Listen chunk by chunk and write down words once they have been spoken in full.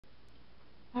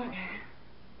Okay.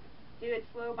 Do it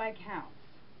slow by counts.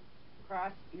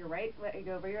 Cross your right leg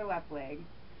over your left leg.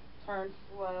 Turn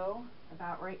slow,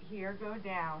 about right here, go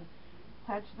down.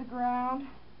 Touch the ground,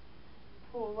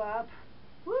 pull up,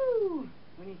 woo,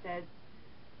 when he says,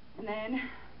 and then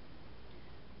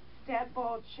step,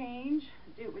 ball, change,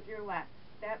 do it with your left.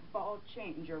 Step, ball,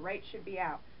 change, your right should be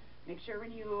out. Make sure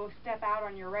when you step out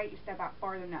on your right, you step out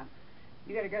far enough.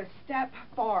 You gotta go step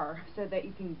far so that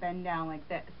you can bend down like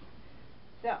this.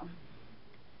 So,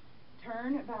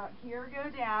 turn about here, go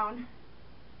down,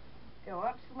 go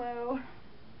up slow,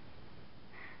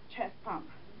 chest pump.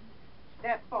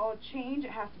 Step, ball, change,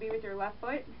 it has to be with your left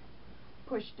foot.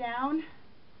 Push down,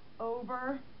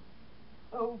 over,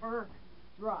 over,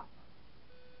 drop.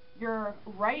 Your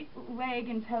right leg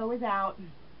and toe is out,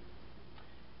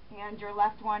 and your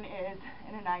left one is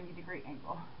in a 90-degree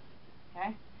angle.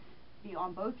 Okay? Be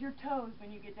on both your toes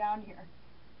when you get down here.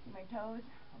 See my toes?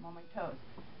 I'm on my toes.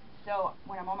 So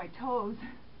when I'm on my toes,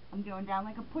 I'm doing down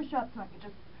like a push-up so I can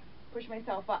just push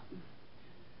myself up.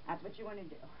 That's what you want to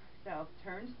do. So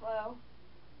turn slow,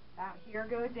 about here,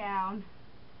 go down,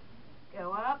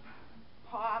 go up,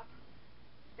 pop,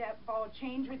 step, ball,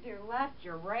 change with your left,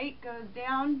 your right goes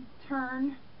down,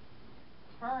 turn,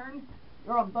 turn,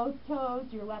 you're on both toes,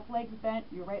 your left leg's bent,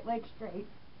 your right leg straight,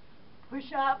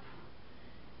 push up,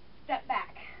 step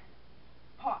back,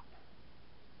 pop.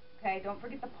 Okay, don't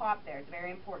forget the pop there, it's very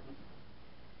important.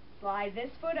 Slide this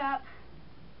foot up,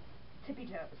 tippy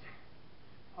toes,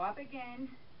 pop again,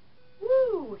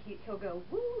 woo, he'll go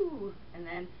woo, and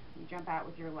then you jump out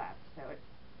with your left. So it's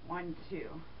 1, 2,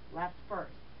 left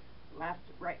first, left,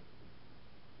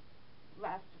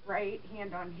 right,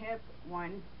 hand on hip,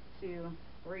 1, 2,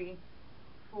 3,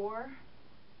 4,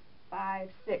 5,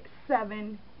 6,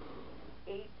 7,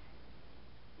 8,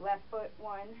 left foot,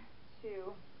 1,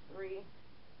 2, 3,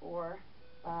 4,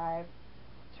 5,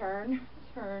 turn,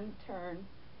 turn, turn,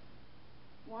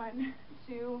 1,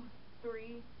 2,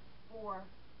 3, 4,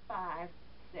 5,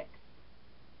 6.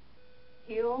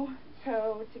 Heel,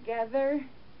 toe together,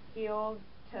 heel,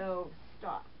 toe,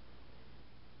 stop.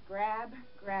 Grab,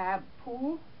 grab,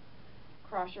 pull,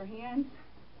 cross your hands,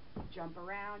 jump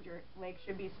around, your legs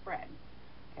should be spread.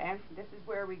 Okay, this is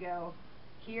where we go.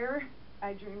 Here,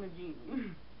 I dream of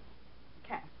Jeannie.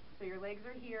 Okay, so your legs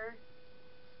are here,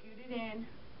 scoot it in,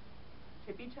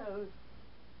 tippy toes,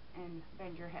 and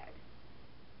bend your head.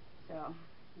 So,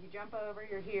 you jump over,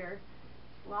 you're here,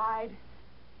 slide.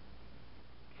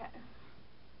 Okay.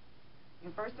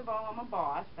 And first of all, I'm a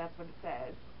boss, that's what it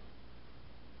says.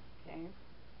 Okay.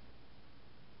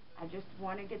 I just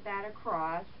want to get that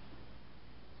across.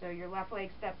 So your left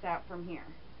leg steps out from here.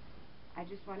 I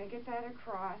just want to get that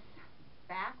across.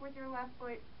 Back with your left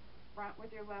foot, front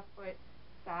with your left foot,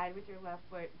 side with your left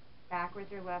foot, back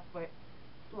with your left foot,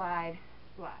 slide,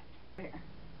 slide. Here.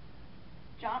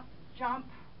 Jump, jump,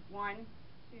 1,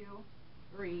 2,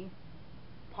 3,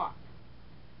 pop.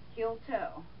 Heel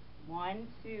toe, 1,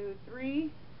 2,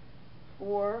 3,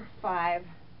 4, 5,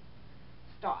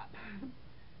 stop.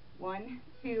 1,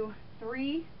 2,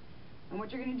 3, and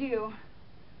what you're going to do,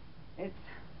 it's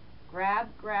grab,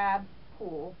 grab,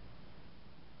 pull,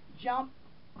 jump,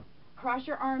 cross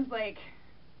your arms like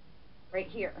right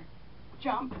here,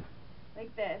 jump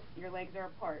like this, your legs are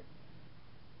apart,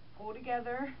 pull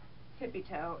together, tippy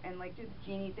toe, and like do the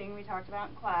genie thing we talked about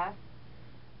in class.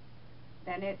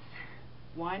 Then it's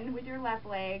 1 with your left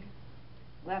leg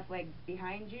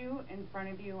behind you, in front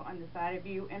of you, on the side of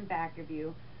you, and back of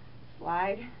you,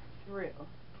 slide through.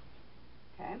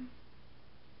 Okay?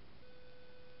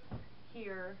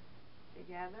 Here,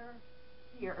 together,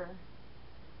 here,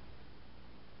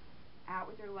 out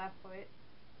with your left foot,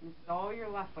 and this is all your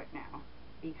left foot now,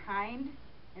 behind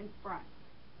and front,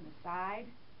 on the side,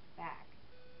 back,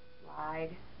 slide,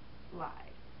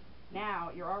 slide.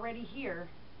 Now, you're already here,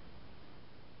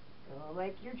 go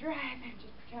like you're driving,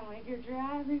 just pretend like you're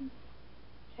driving,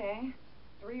 okay?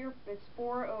 It's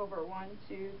 4 over, 1,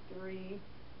 2, 3,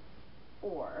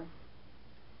 4.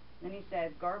 Then he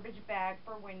says garbage bag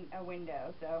for a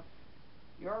window. So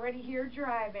you're already here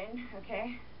driving,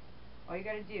 okay? All you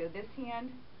got to do, this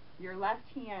hand, your left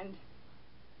hand,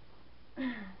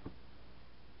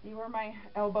 see where my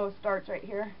elbow starts right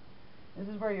here? This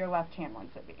is where your left hand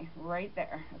wants to be, right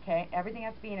there, okay? Everything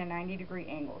has to be in a 90-degree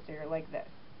angle, so you're like this,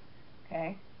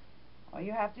 okay? All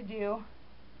you have to do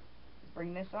is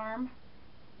bring this arm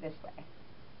this way,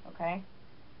 okay?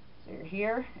 So you're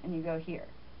here and you go here.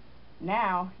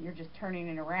 Now you're just turning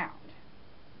it around,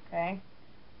 okay?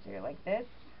 So you're like this,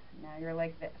 now you're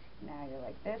like this, now you're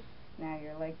like this, now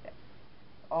you're like this.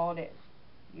 All it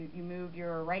is. You move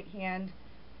your right hand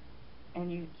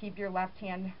and you keep your left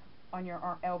hand on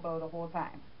your elbow the whole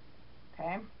time.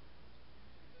 Okay?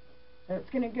 So it's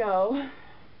going to go,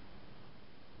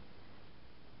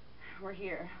 we're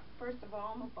here. First of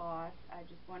all, I'm a boss. I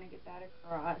just want to get that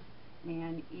across.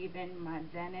 Man, even my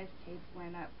dentist takes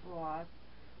when I floss.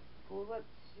 Pull up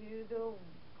to the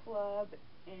club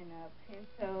in a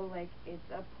Pinto like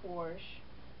it's a Porsche.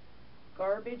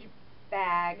 Garbage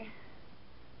bag.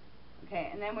 Okay,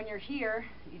 and then when you're here,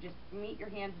 you just meet your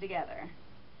hands together.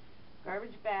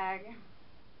 Garbage bag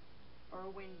or a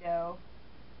window,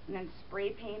 and then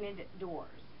spray painted doors.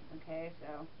 Okay,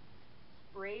 so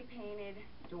spray painted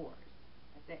doors.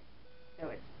 That's it. So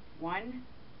it's 1,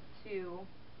 2,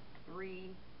 3,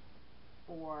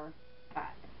 4, 5.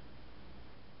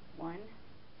 1,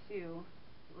 2,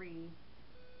 3,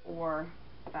 4,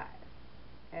 5.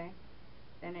 Okay?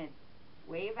 Then it's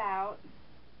wave out,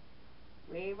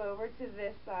 wave over to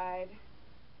this side,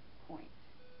 point.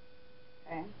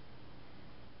 Okay?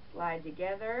 Slide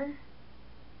together.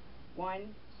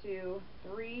 1, 2,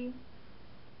 3,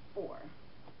 4.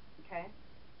 Okay?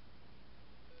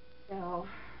 So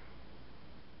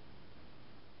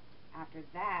after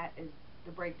that is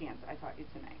the break dance I taught you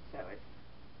tonight. So it's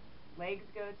legs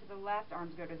go to the left,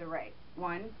 arms go to the right.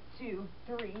 1, 2,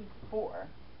 3, 4.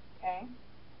 Okay?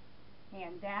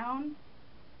 Hand down,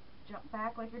 jump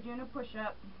back like you're doing a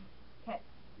push-up. Okay,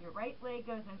 your right leg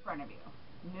goes in front of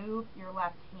you. Move your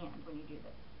left hand when you do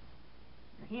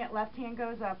this. Your left hand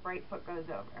goes up, right foot goes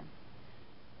over.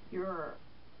 Your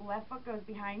left foot goes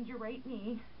behind your right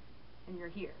knee, and you're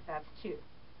here. That's 2.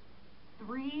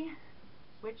 3,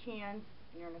 switch hands,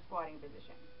 and you're in a squatting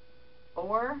position.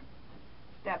 4,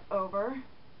 step over.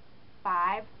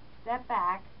 5, step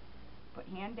back, put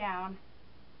hand down,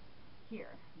 here.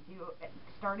 Do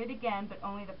start it again, but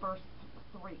only the first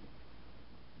 3.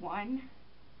 1,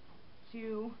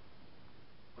 2,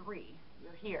 3.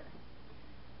 You're here.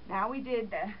 Now we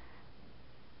did the,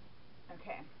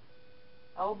 okay,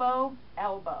 elbow,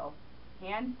 elbow,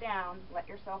 hands down, let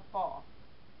yourself fall.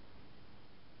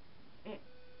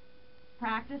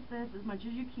 Practice this as much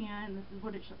as you can. This is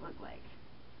what it should look like.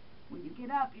 When you get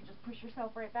up, you just push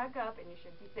yourself right back up, and you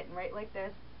should be sitting right like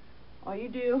this. All you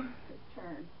do is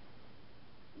turn.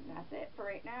 And that's it for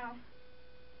right now.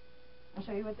 I'll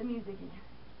show you what the music is.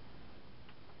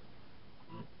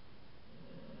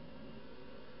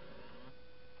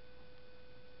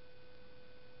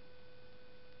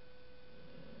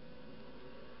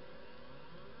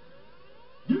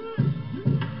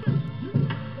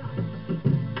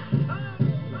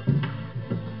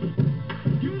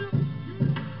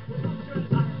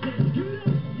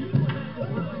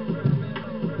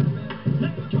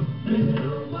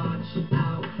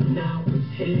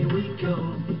 Here we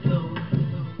come,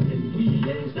 and we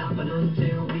ain't stopping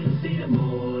until we see the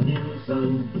morning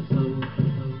sun. So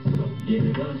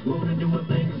give us room to do a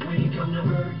thing, 'cause we come to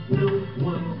hurt no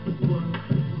one.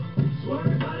 So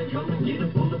everybody come and get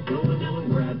up on the floor now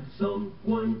and grab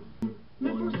someone.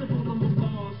 Man, first of all, I'm a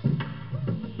boss.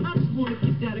 I just wanna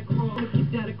get that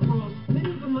across. Man,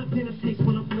 even my dentist hates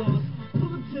when I'm lost.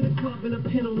 Pull up to the club in a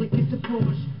Pinto like it's a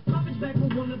Porsche. Garbage bag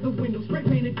for one of the windows, spray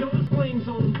painted doors, flames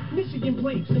on them. Michigan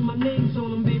plates and my name's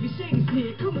on them, baby. Shady's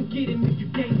here, come and get him if you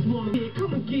gangs want him. Yeah,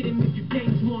 come and get him if you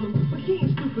gangs want him. But he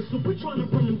ain't stupid, so we're trying to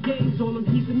run them gangs on him.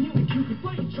 He's immune to Cupid,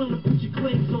 why you trying to